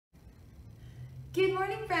Good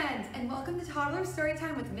morning, friends, and welcome to Toddler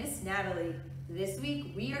Storytime with Miss Natalie. This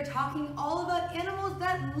week, we are talking all about animals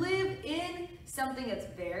that live in something that's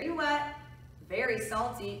very wet, very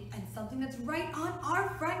salty, and something that's right on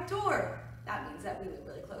our front door. That means that we live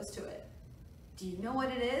really close to it. Do you know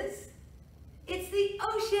what it is? It's the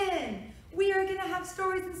ocean! We are gonna have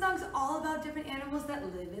stories and songs all about different animals that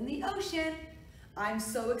live in the ocean. I'm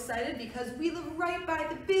so excited because we live right by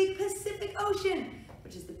the big Pacific Ocean,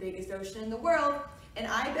 which is the biggest ocean in the world. And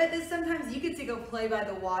I bet that sometimes you get to go play by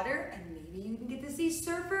the water and maybe you can get to see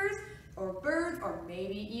surfers or birds or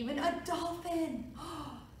maybe even a dolphin.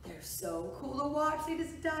 Oh, they're so cool to watch. They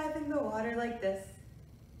just dive in the water like this.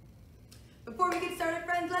 Before we get started,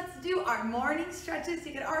 friends, let's do our morning stretches to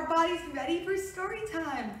get our bodies ready for story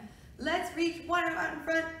time. Let's reach one arm out in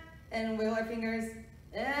front and wiggle our fingers,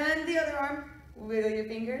 and the other arm, wiggle your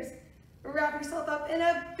fingers. Wrap yourself up in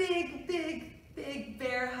a big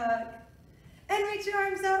bear hug. And reach your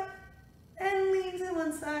arms up and lean to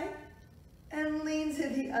one side and lean to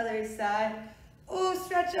the other side. Oh,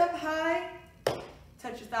 stretch up high.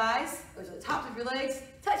 Touch your thighs, go to the tops of your legs.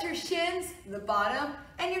 Touch your shins, the bottom,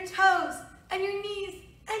 and your toes, and your knees,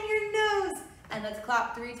 and your nose. And let's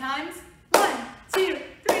clap 3 times. 1, 2,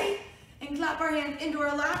 3. And clap our hands into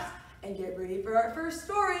our laps and get ready for our first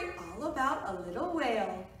story all about a little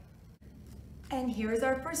whale. And here's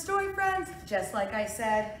our first story, friends, just like I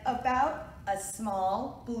said, about a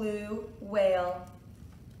small blue whale.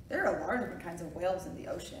 There are a lot of different kinds of whales in the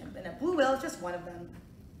ocean, and a blue whale is just one of them.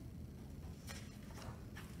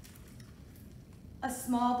 A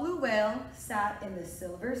small blue whale sat in the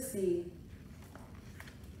silver sea,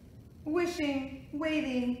 wishing,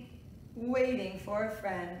 waiting for a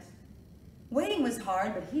friend. Waiting was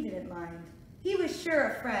hard, but he didn't mind. He was sure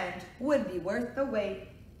a friend would be worth the wait.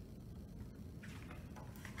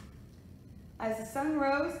 As the sun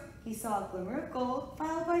rose, he saw a glimmer of gold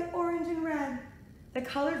followed by orange and red. The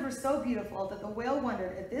colors were so beautiful that the whale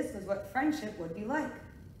wondered if this was what friendship would be like.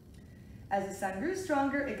 As the sun grew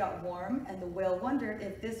stronger, it got warm, and the whale wondered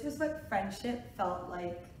if this was what friendship felt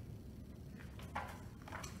like.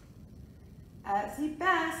 As he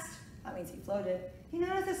basked, that means he floated, he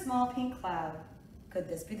noticed a small pink cloud. Could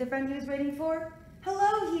this be the friend he was waiting for?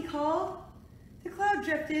 "Hello," he called. The cloud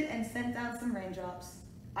drifted and sent down some raindrops.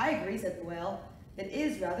 "I agree," said the whale. "It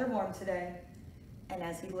is rather warm today." And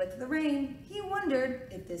as he licked the rain, he wondered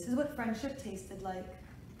if this is what friendship tasted like.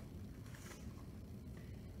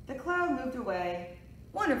 The cloud moved away.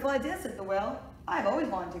 "Wonderful idea," said the whale. "I've always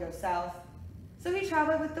wanted to go south." So he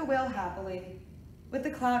traveled with the whale happily, with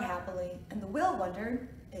the cloud happily, and the whale wondered,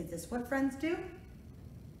 is this what friends do?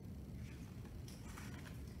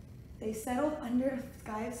 They settled under a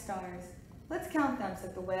sky of stars. "Let's count them,"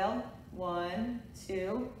 said the whale. 1,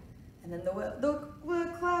 2, and then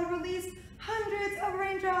the cloud released hundreds of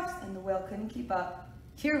raindrops, and the whale couldn't keep up.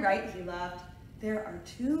 "You're right," he laughed. "There are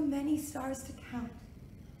too many stars to count."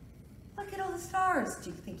 Look at all the stars. Do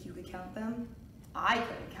you think you could count them? I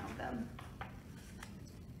couldn't count them.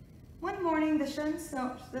 One morning, the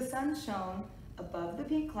sun shone above the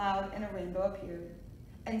pink cloud and a rainbow appeared.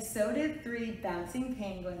 And so did 3 bouncing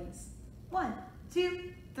penguins. 1,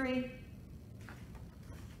 2, 3.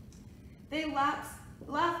 They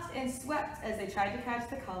laughed and swept as they tried to catch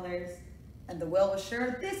the colors. And the whale was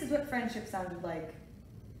sure this is what friendship sounded like.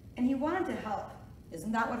 And he wanted to help.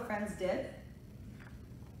 Isn't that what friends did?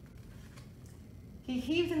 He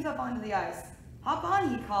heaved himself onto the ice. "Hop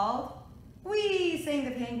on," he called. "Whee!" sang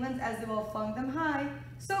the penguins as the whale flung them high,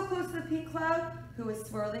 so close to the pink cloud, who was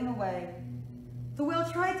swirling away. The whale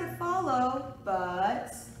tried to follow,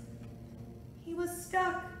 but he was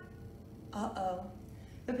stuck. Uh-oh.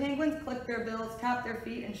 The penguins clicked their bills, tapped their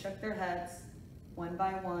feet, and shook their heads. One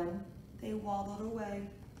by one, they waddled away.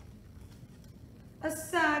 A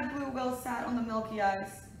sad blue whale sat on the milky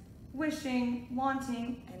ice, wishing,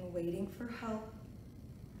 wanting, and waiting for help.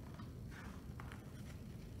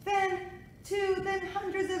 Then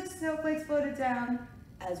hundreds of snowflakes floated down.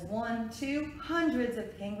 As 1, 2, hundreds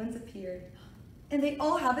of penguins appeared. And they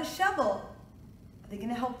all have a shovel. Are they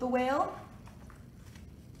gonna help the whale?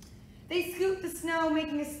 They scooped the snow,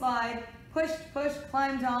 making a slide. Pushed,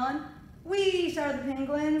 climbed on. "Whee!" shouted the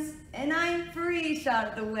penguins. "And I'm free!"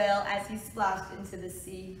 shouted the whale as he splashed into the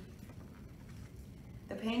sea.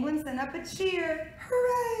 The penguins sent up a cheer.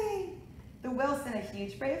 Hooray! The whale sent a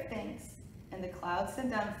huge spray of thanks, and the clouds sent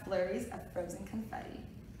down flurries of frozen confetti.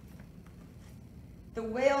 The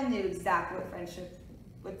whale knew exactly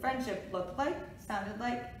what friendship looked like, sounded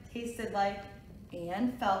like, tasted like,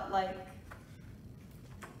 and felt like.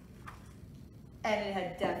 And it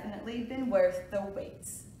had definitely been worth the wait.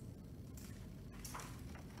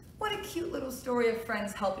 What a cute little story of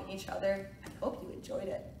friends helping each other. I hope you enjoyed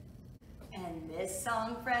it. And this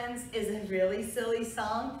song, friends, is a really silly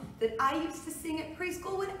song that I used to sing at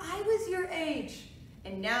preschool when I was your age.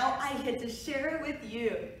 And now I get to share it with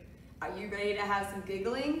you. Are you ready to have some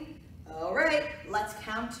giggling? All right, let's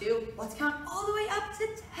count all the way up to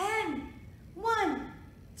 10. 1,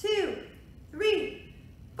 2, 3,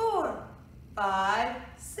 4, 5,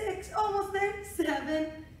 6, almost there, 7,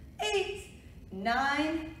 8,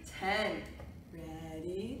 9, 10.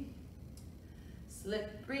 Ready?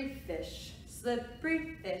 Slippery fish,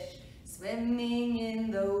 swimming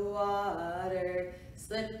in the water.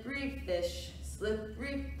 Slippery fish,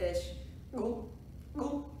 go,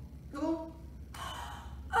 go, go.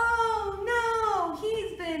 Oh no,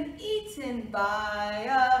 he's been eaten by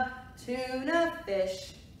a tuna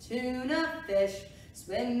fish,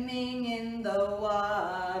 swimming in the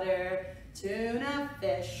water. Tuna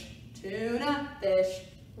fish,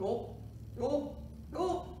 go, go,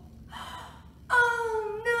 go.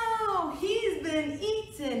 Oh no, he's been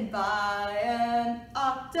eaten by an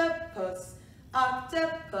octopus,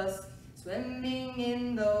 swimming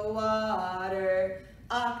in the water.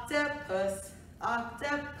 Octopus,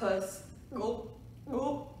 go,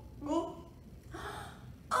 go, go.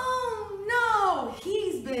 Oh no,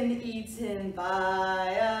 he's been eaten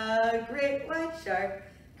by a great white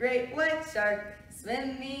shark,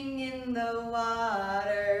 swimming in the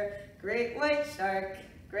water. Great white shark,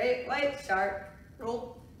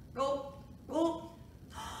 go, go, go.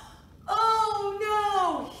 Oh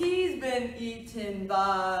no, he's been eaten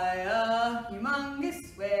by a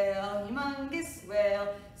humongous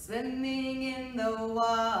whale, swimming in the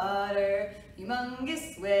water.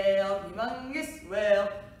 Humongous whale,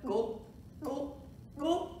 go, go,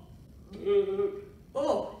 go.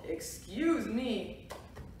 Oh, excuse me.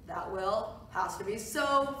 That whale has to be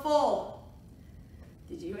so full.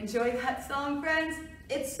 Did you enjoy that song, friends?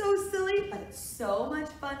 It's so silly, but it's so much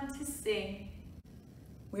fun to sing.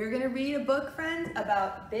 We're gonna read a book, friends,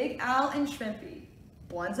 about Big Al and Shrimpy.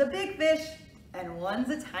 One's a big fish and one's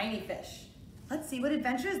a tiny fish. Let's see what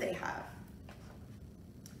adventures they have.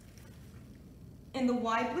 In the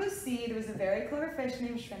wide blue sea, there was a very clever fish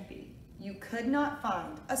named Shrimpy. You could not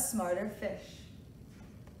find a smarter fish.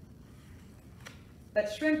 But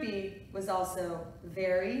Shrimpy was also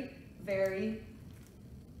very, very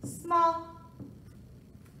small.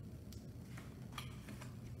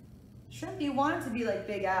 Shrimpy wanted to be like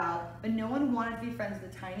Big Al, but no one wanted to be friends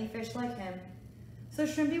with a tiny fish like him. So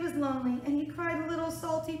Shrimpy was lonely, and he cried little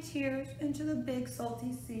salty tears into the big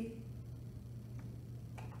salty sea.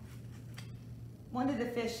 One of the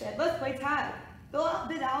fish said, "Let's play tag."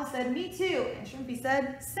 Big Al said, "Me too," and Shrimpy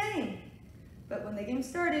said, "Same." But when the game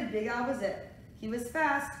started, Big Al was it. He was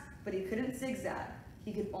fast, but he couldn't zigzag.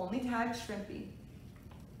 He could only tag Shrimpy.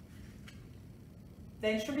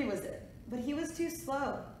 Then Shrimpy was it, but he was too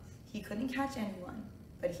slow. He couldn't catch anyone,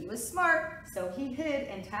 but he was smart, so he hid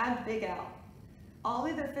and tagged Big Al. All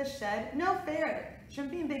the other fish said, "No fair.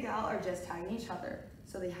 Shrimpy and Big Al are just tagging each other,"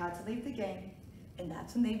 so they had to leave the game, and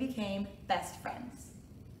that's when they became best friends.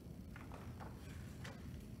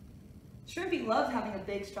 Shrimpy loved having a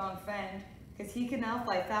big, strong friend because he could now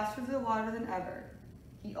fly faster through the water than ever.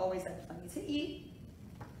 He always had plenty to eat,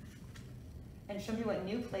 and Shrimpy went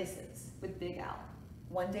new places with Big Al.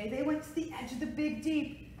 One day they went to the edge of the big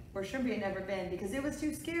deep, where Shrimpy had never been because it was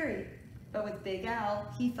too scary. But with Big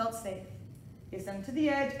Al, he felt safe. He swam to the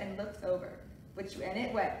edge and looked over, and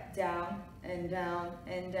it went down and down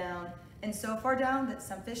and down, and so far down that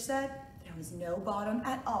some fish said there was no bottom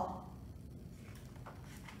at all.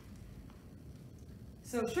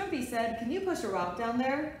 So Shrimpy said, "Can you push a rock down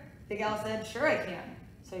there?" Big Al said, "Sure I can."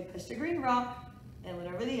 So he pushed a green rock and went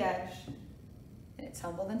over the edge, and it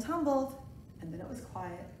tumbled and tumbled, and then it was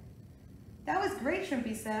quiet. "That was great,"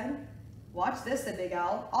 Shrimpy said. "Watch this," said Big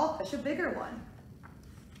Al. "I'll push a bigger one."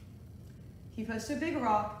 He pushed a big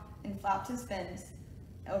rock and flapped his fins.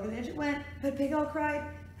 Over the edge it went, but Big Al cried,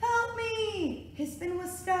 "Help me!" His fin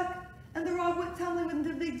was stuck, and the rock went tumbling into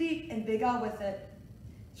the big deep, and Big Al with it.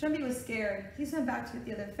 Shrimpy was scared. He swam back to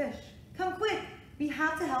the other fish. "Come quick, we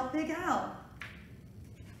have to help Big Al."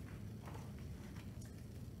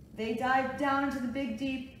 They dived down into the big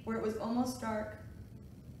deep where it was almost dark.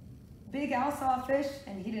 Big Al saw a fish,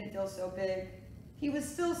 and he didn't feel so big. He was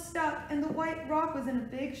still stuck, and the white rock was in a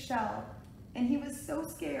big shell, and he was so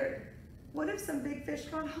scared. What if some big fish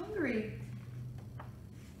got hungry?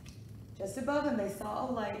 Just above him, they saw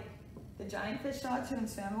a light. The giant fish saw it too and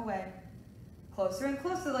swam away. Closer and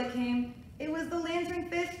closer they came. It was the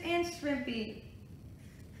lanternfish and Shrimpy.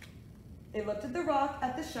 They looked at the rock,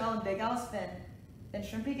 at the shell, and Big Al's fin. Then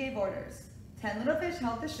Shrimpy gave orders. 10 little fish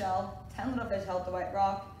held the shell, 10 little fish held the white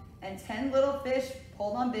rock, and 10 little fish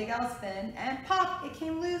pulled on Big Al's fin, and pop, it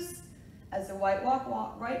came loose as the white rock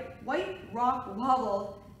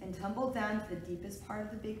wobbled and tumbled down to the deepest part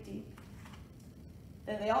of the big deep.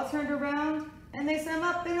 Then they all turned around and they swam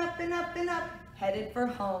up and up and up and up, headed for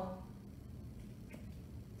home.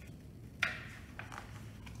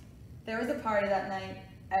 There was a party that night.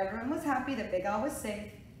 Everyone was happy that Big Al was safe,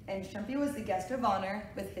 and Shrimpy was the guest of honor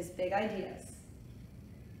with his big ideas.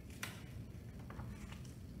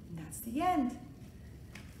 And that's the end.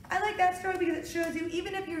 I like that story because it shows you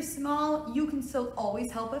even if you're small, you can still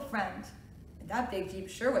always help a friend. And that big deep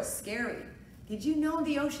sure was scary. Did you know in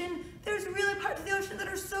the ocean, there's really parts of the ocean that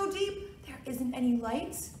are so deep, there isn't any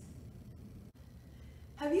lights?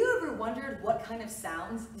 Have you ever wondered what kind of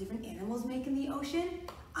sounds different animals make in the ocean?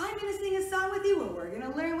 I'm gonna sing a song with you where we're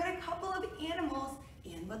gonna learn what a couple of animals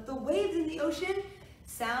and what the waves in the ocean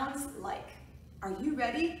sounds like. Are you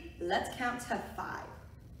ready? Let's count to 5.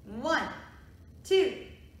 1, 2,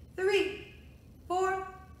 3, 4,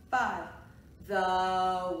 5.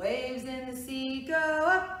 The waves in the sea go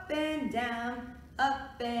up and down,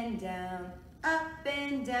 up and down, up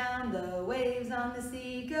and down. The waves on the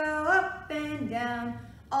sea go up and down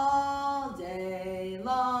all day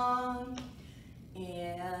long.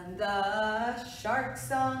 And the shark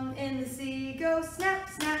song in the sea goes snap,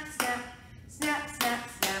 snap, snap, snap, snap,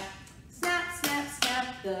 snap, snap, snap, snap.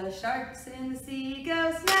 The sharks in the sea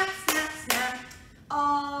go snap, snap, snap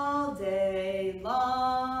all day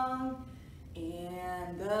long.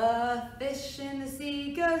 And the fish in the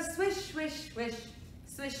sea go swish, swish, swish,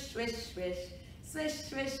 swish, swish, swish, swish,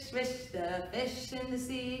 swish, swish. The fish in the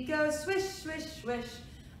sea go swish, swish, swish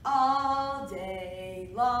all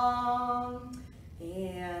day long.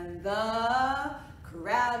 And the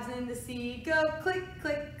crabs in the sea go click,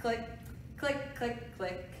 click, click, click, click,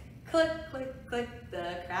 click, click, click, click.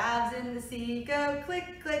 The crabs in the sea go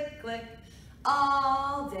click, click, click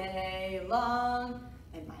all day long.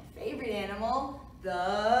 And my favorite animal,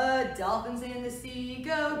 the dolphins in the sea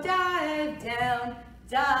go dive down,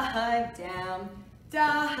 dive down,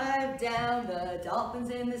 dive down. The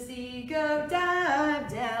dolphins in the sea go dive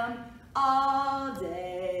down all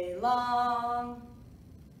day long.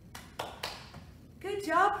 Good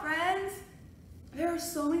job, friends. There are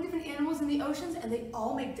so many different animals in the oceans and they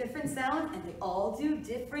all make different sounds and they all do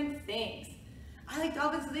different things. I like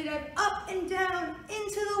dolphins because they dive up and down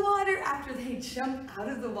into the water after they jump out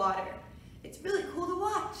of the water. It's really cool to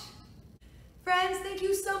watch. Friends, thank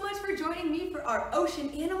you so much for joining me for our ocean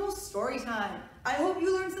animal story time. I hope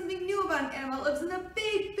you learned something new about an animal that lives in the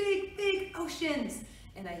big, big, big oceans.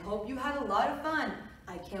 And I hope you had a lot of fun.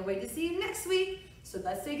 I can't wait to see you next week. So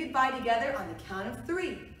let's say goodbye together on the count of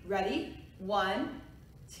 3. Ready? 1,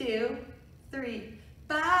 2, 3.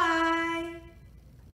 Bye.